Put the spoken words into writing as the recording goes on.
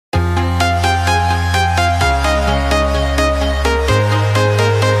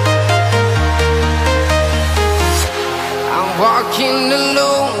walking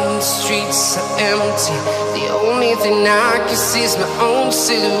alone, the streets are empty. The only thing I can see is my own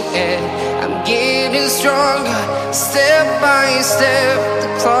silhouette. I'm getting stronger, step by step. The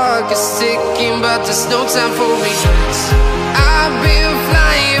clock is ticking, but there's no time for regrets. I've been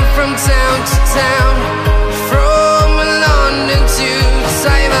flying from town to town, from London to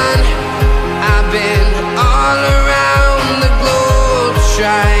Taiwan. I've been all around the globe,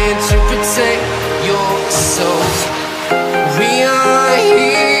 trying to protect your soul. We are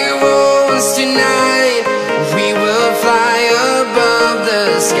heroes tonight. We will fly above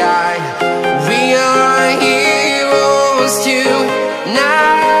the sky. We are heroes tonight.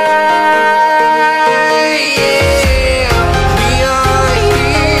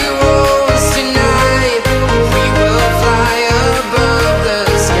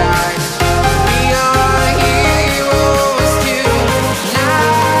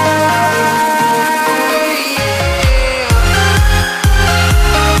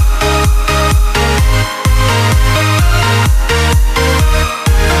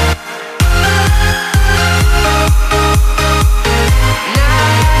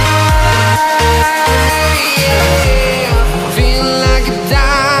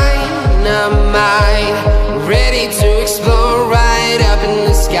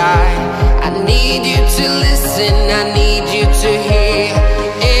 I need you to listen, I need you to hear,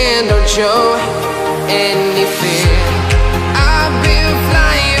 and don't show any fear. I've been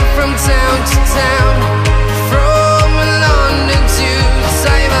flying from town to town, from London to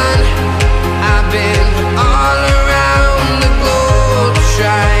Taiwan. I've been all around the globe,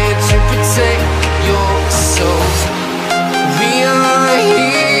 trying to protect your soul. We are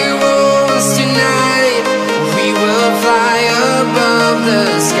heroes tonight. We will fly above the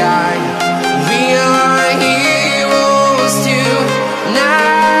sky. We are heroes tonight.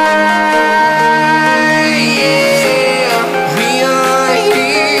 Yeah. We are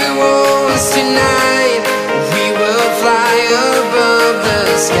heroes tonight. We will fly above the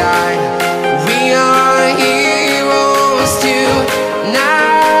sky. We are heroes tonight.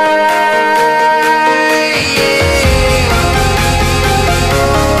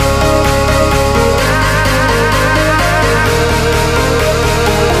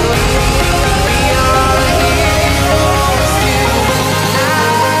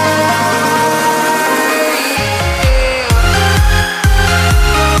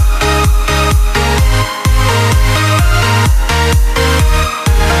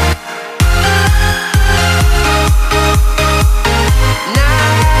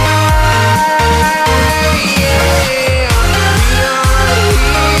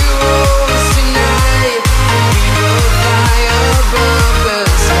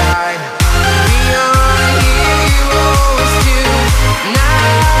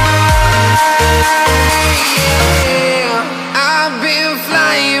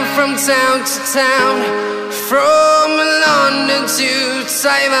 From town to town, from London to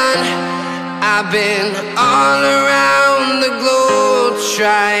Taiwan. I've been all around the globe,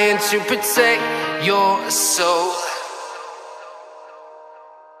 trying to protect your soul.